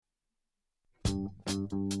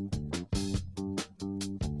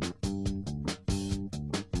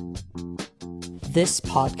This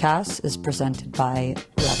podcast is presented by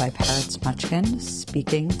Rabbi Peretz Mochkin,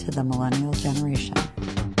 speaking to the millennial generation.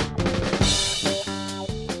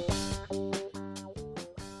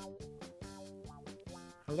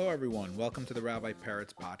 Hello, everyone. Welcome to the Rabbi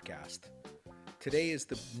Peretz podcast. Today is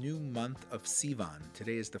the new month of Sivan.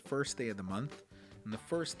 Today is the first day of the month, and the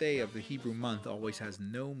first day of the Hebrew month always has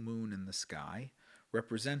no moon in the sky,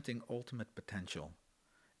 representing ultimate potential.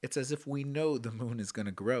 It's as if we know the moon is going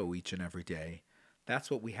to grow each and every day. That's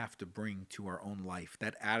what we have to bring to our own life,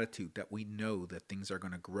 that attitude that we know that things are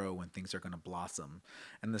going to grow and things are going to blossom.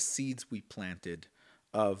 And the seeds we planted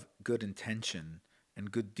of good intention and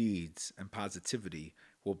good deeds and positivity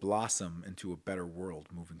will blossom into a better world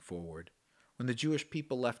moving forward. When the Jewish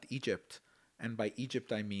people left Egypt, and by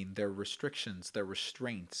Egypt I mean their restrictions, their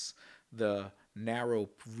restraints, the narrow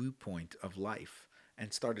viewpoint of life,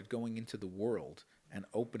 and started going into the world and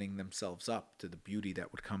opening themselves up to the beauty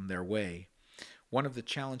that would come their way, one of the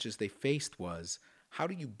challenges they faced was, how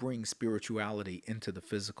do you bring spirituality into the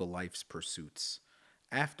physical life's pursuits?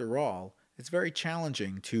 After all, it's very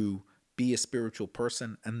challenging to be a spiritual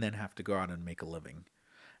person and then have to go out and make a living.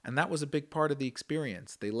 And that was a big part of the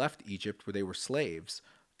experience. They left Egypt where they were slaves,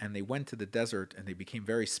 and they went to the desert and they became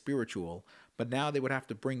very spiritual, but now they would have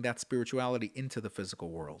to bring that spirituality into the physical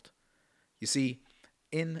world. You see,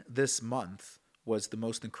 in this month was the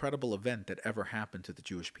most incredible event that ever happened to the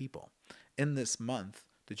Jewish people. In this month,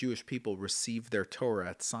 the Jewish people received their Torah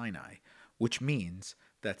at Sinai, which means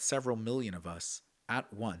that several million of us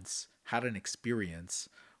at once had an experience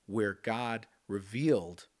where God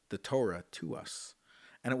revealed the Torah to us.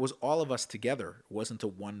 And it was all of us together. It wasn't to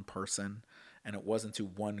one person, and it wasn't to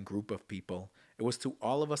one group of people. It was to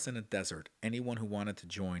all of us in a desert. Anyone who wanted to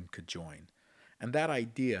join could join. And that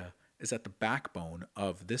idea is at the backbone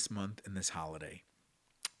of this month and this holiday.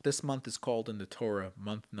 This month is called in the Torah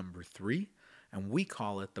month number 3, and we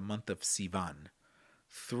call it the month of Sivan.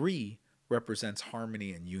 3 represents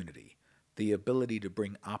harmony and unity, the ability to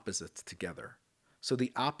bring opposites together. So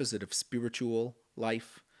the opposite of spiritual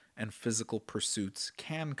life and physical pursuits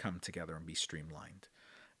can come together and be streamlined.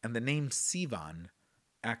 And the name Sivan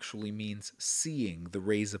actually means seeing the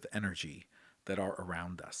rays of energy that are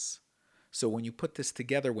around us. So when you put this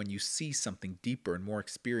together, when you see something deeper and more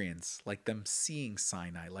experience, like them seeing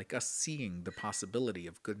Sinai, like us seeing the possibility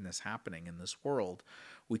of goodness happening in this world,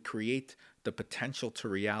 we create the potential to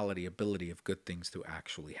reality ability of good things to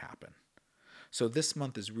actually happen. So this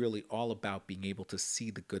month is really all about being able to see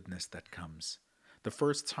the goodness that comes. The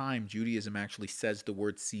first time Judaism actually says the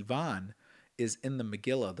word Sivan is in the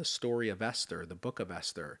Megillah, the story of Esther, the book of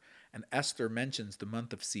Esther. And Esther mentions the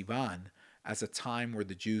month of Sivan as a time where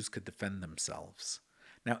the Jews could defend themselves.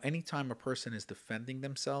 Now, anytime a person is defending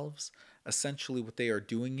themselves, essentially what they are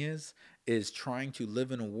doing is trying to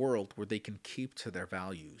live in a world where they can keep to their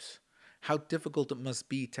values. How difficult it must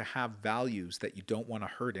be to have values that you don't want to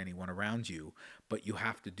hurt anyone around you, but you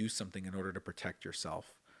have to do something in order to protect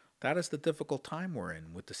yourself. That is the difficult time we're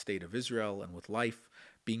in with the state of Israel and with life,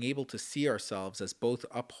 being able to see ourselves as both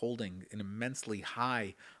upholding an immensely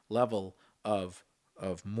high level of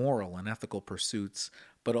moral and ethical pursuits,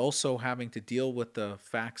 but also having to deal with the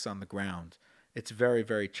facts on the ground. It's very,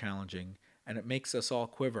 very challenging, and it makes us all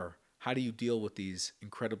quiver. How do you deal with these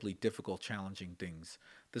incredibly difficult, challenging things?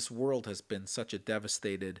 This world has been such a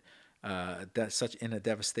devastated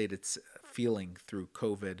feeling through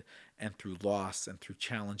COVID and through loss and through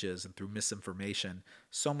challenges and through misinformation.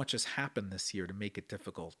 So much has happened this year to make it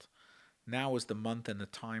difficult. Now is the month and the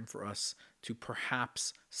time for us to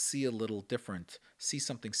perhaps see a little different, see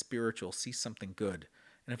something spiritual, see something good.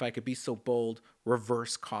 And if I could be so bold,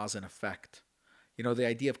 reverse cause and effect. You know, the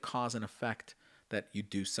idea of cause and effect, that you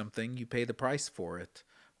do something, you pay the price for it,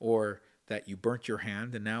 or that you burnt your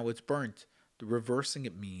hand and now it's burnt. The reversing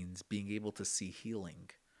it means being able to see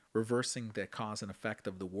healing. Reversing the cause and effect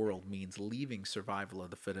of the world means leaving survival of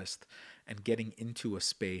the fittest and getting into a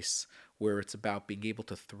space where it's about being able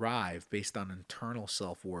to thrive based on internal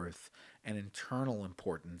self-worth and internal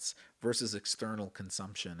importance versus external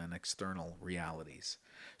consumption and external realities.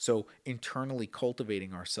 So internally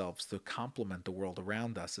cultivating ourselves to complement the world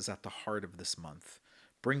around us is at the heart of this month.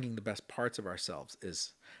 Bringing the best parts of ourselves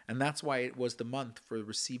is. And that's why it was the month for the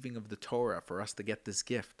receiving of the Torah, for us to get this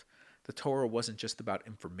gift. The Torah wasn't just about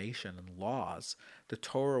information and laws. The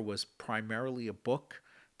Torah was primarily a book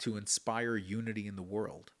to inspire unity in the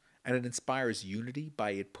world. And it inspires unity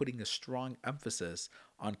by it putting a strong emphasis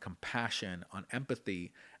on compassion, on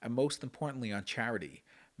empathy, and most importantly on charity,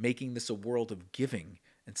 making this a world of giving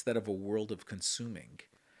instead of a world of consuming.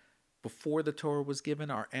 Before the Torah was given,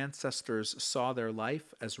 our ancestors saw their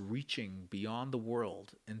life as reaching beyond the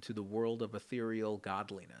world into the world of ethereal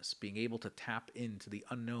godliness, being able to tap into the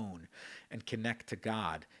unknown and connect to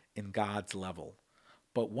God in God's level.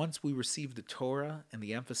 But once we received the Torah and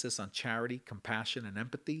the emphasis on charity, compassion, and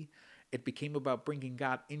empathy, it became about bringing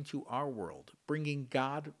God into our world, bringing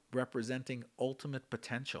God representing ultimate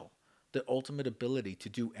potential, the ultimate ability to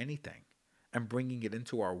do anything, and bringing it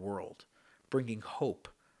into our world, bringing hope,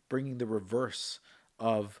 bringing the reverse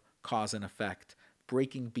of cause and effect,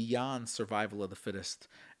 breaking beyond survival of the fittest,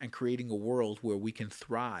 and creating a world where we can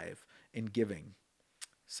thrive in giving.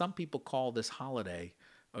 Some people call this holiday,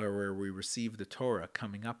 or where we receive the Torah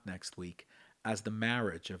coming up next week, as the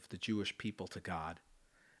marriage of the Jewish people to God.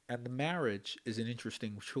 And the marriage is an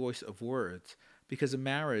interesting choice of words because a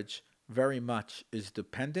marriage very much is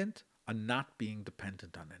dependent on not being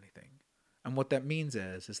dependent on anything. And what that means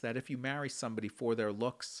is that if you marry somebody for their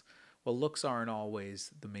looks, well, looks aren't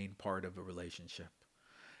always the main part of a relationship.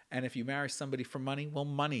 And if you marry somebody for money, well,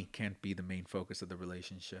 money can't be the main focus of the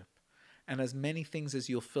relationship. And as many things as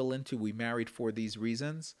you'll fill into we married for these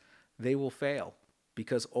reasons, they will fail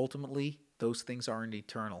because ultimately those things aren't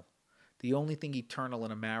eternal. The only thing eternal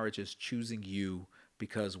in a marriage is choosing you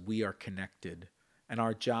because we are connected. And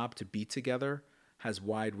our job to be together has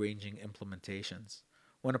wide-ranging implementations.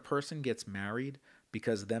 When a person gets married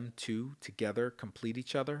because them two together complete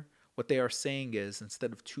each other, what they are saying is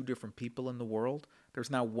instead of two different people in the world,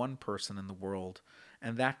 there's now one person in the world.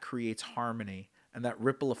 And that creates harmony. And that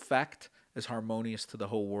ripple effect is harmonious to the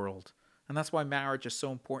whole world. And that's why marriage is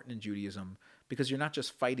so important in Judaism, because you're not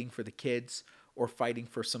just fighting for the kids or fighting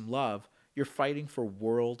for some love, you're fighting for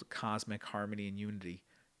world cosmic harmony and unity.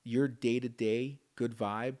 Your day-to-day good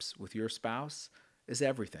vibes with your spouse is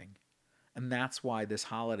everything. And that's why this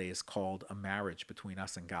holiday is called a marriage between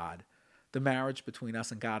us and God. The marriage between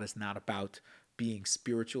us and God is not about being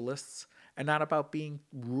spiritualists and not about being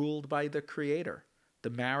ruled by the Creator. The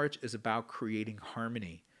marriage is about creating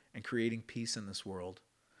harmony and creating peace in this world.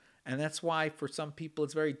 And that's why for some people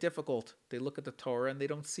it's very difficult. They look at the Torah and they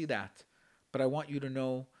don't see that. But I want you to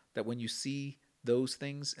know that when you see those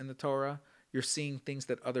things in the Torah, you're seeing things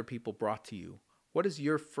that other people brought to you. What is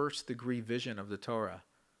your first degree vision of the Torah?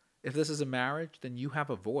 If this is a marriage, then you have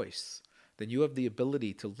a voice. Then you have the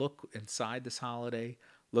ability to look inside this holiday,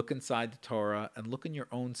 look inside the Torah, and look in your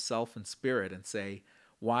own self and spirit and say,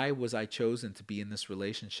 why was I chosen to be in this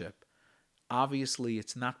relationship? Obviously,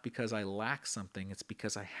 it's not because I lack something, it's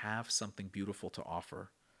because I have something beautiful to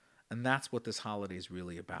offer. And that's what this holiday is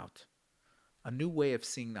really about. A new way of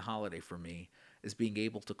seeing the holiday for me is being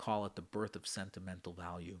able to call it the birth of sentimental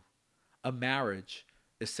value. A marriage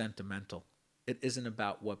is sentimental. It isn't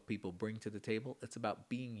about what people bring to the table. It's about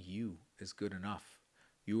being you is good enough.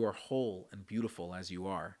 You are whole and beautiful as you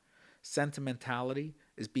are. Sentimentality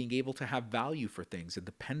is being able to have value for things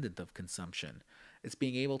independent of consumption. It's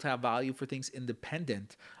being able to have value for things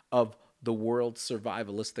independent of the world's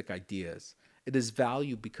survivalistic ideas. It is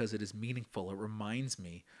value because it is meaningful. It reminds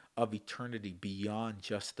me of eternity beyond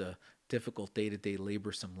just the difficult day-to-day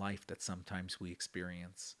laborsome life that sometimes we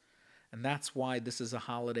experience. And that's why this is a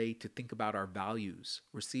holiday to think about our values.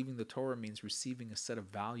 Receiving the Torah means receiving a set of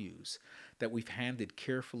values that we've handed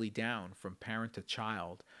carefully down from parent to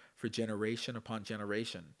child for generation upon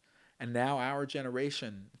generation. And now our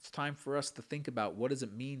generation, it's time for us to think about what does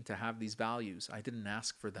it mean to have these values. I didn't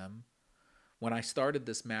ask for them. When I started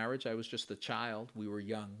this marriage, I was just a child. We were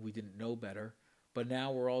young. We didn't know better. But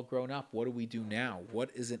now we're all grown up. What do we do now? What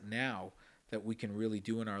is it now that we can really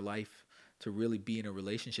do in our life to really be in a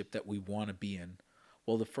relationship that we want to be in?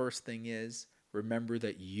 Well, the first thing is remember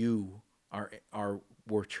that you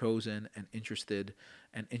were chosen and interested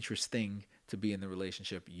and interesting to be in the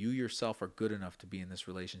relationship. You yourself are good enough to be in this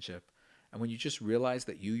relationship. And when you just realize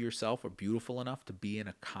that you yourself are beautiful enough to be in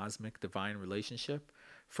a cosmic divine relationship,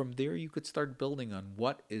 from there you could start building on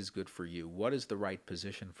what is good for you, what is the right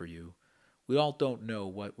position for you. We all don't know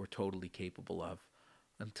what we're totally capable of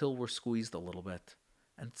until we're squeezed a little bit.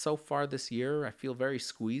 And so far this year, I feel very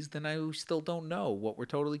squeezed and I still don't know what we're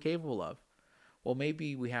totally capable of. Well,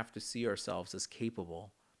 maybe we have to see ourselves as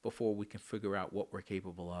capable before we can figure out what we're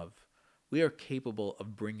capable of. We are capable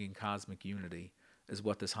of bringing cosmic unity, is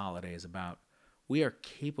what this holiday is about. We are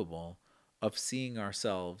capable of seeing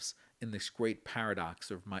ourselves in this great paradox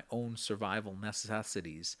of my own survival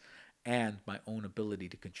necessities and my own ability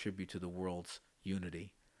to contribute to the world's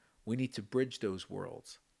unity. We need to bridge those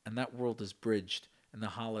worlds, and that world is bridged in the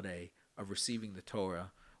holiday of receiving the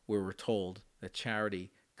Torah, where we're told that charity,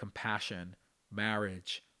 compassion,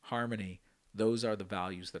 marriage, harmony, those are the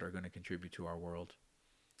values that are going to contribute to our world.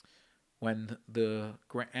 When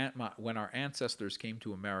our ancestors came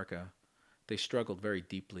to America, they struggled very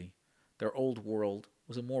deeply. Their old world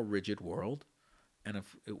was a more rigid world, and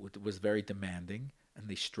it was very demanding, and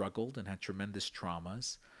they struggled and had tremendous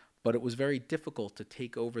traumas. But it was very difficult to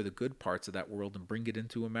take over the good parts of that world and bring it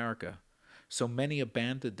into America. So many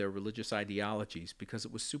abandoned their religious ideologies because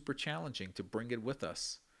it was super challenging to bring it with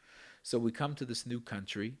us. So we come to this new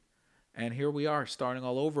country, and here we are starting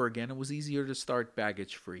all over again. It was easier to start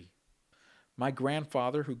baggage-free. My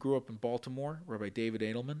grandfather, who grew up in Baltimore, Rabbi David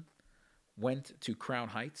Edelman, went to Crown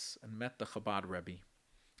Heights and met the Chabad Rebbe.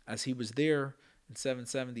 As he was there in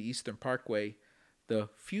 770 Eastern Parkway, the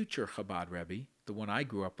future Chabad Rebbe, the one I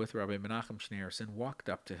grew up with, Rabbi Menachem Schneerson, walked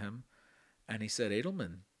up to him and he said,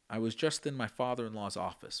 "Edelman, I was just in my father-in-law's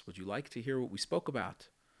office. Would you like to hear what we spoke about?"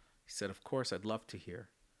 He said, "Of course, I'd love to hear."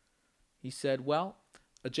 He said, "Well,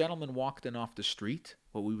 a gentleman walked in off the street,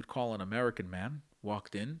 what we would call an American man,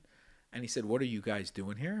 walked in, and he said, 'What are you guys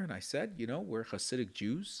doing here?' And I said, 'We're Hasidic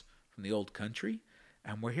Jews from the old country,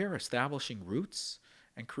 and we're here establishing roots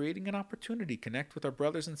and creating an opportunity to connect with our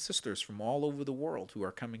brothers and sisters from all over the world who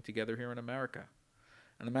are coming together here in America.'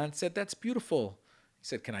 And the man said, 'That's beautiful.' He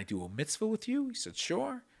said, 'Can I do a mitzvah with you?' He said,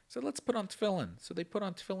 'Sure.' He said, 'Let's put on tefillin.' So they put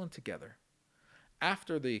on tefillin together.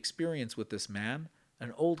 After the experience with this man,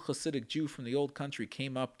 an old Hasidic Jew from the old country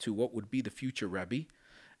came up to what would be the future Rebbe,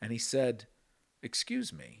 and he said,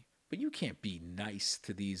 'Excuse me, but you can't be nice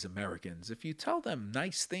to these Americans. If you tell them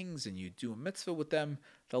nice things and you do a mitzvah with them,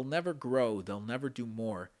 they'll never grow, they'll never do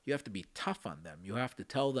more. You have to be tough on them. You have to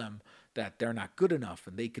tell them that they're not good enough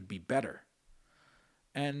and they could be better.'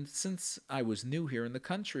 And since I was new here in the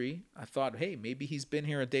country, I thought, hey, maybe he's been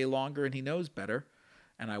here a day longer and he knows better.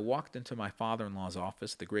 And I walked into my father-in-law's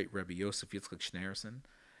office, the great Rebbe Yosef Yitzchak Schneerson,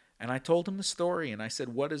 and I told him the story, and I said,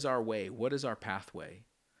 'What is our way? What is our pathway?'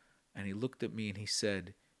 And he looked at me and he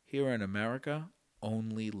said, 'Here in America,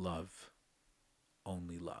 only love.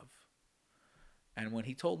 Only love.' And when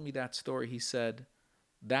he told me that story, he said,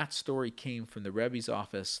 'That story came from the Rebbe's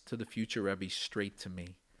office to the future Rebbe straight to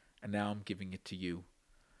me, and now I'm giving it to you.'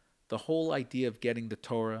 The whole idea of getting the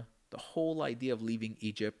Torah, the whole idea of leaving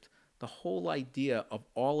Egypt, the whole idea of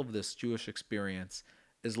all of this Jewish experience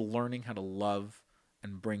is learning how to love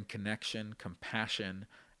and bring connection, compassion,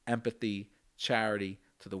 empathy, charity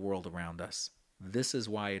to the world around us. This is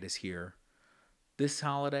why it is here. This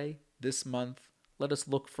holiday, this month, let us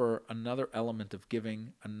look for another element of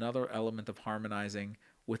giving, another element of harmonizing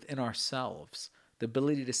within ourselves. The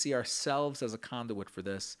ability to see ourselves as a conduit for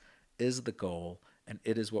this is the goal, and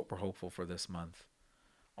it is what we're hopeful for this month.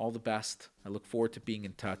 All the best. I look forward to being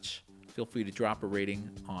in touch. Feel free to drop a rating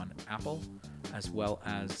on Apple as well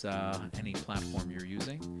as any platform you're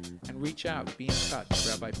using. And reach out, be in touch.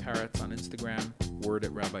 Rabbi Peretz on Instagram,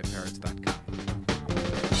 word@rabbiperetz.com.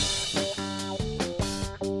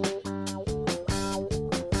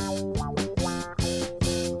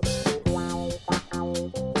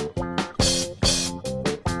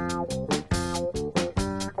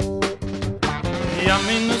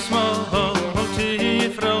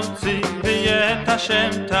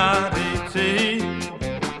 Hashem Taritzi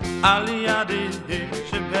Ali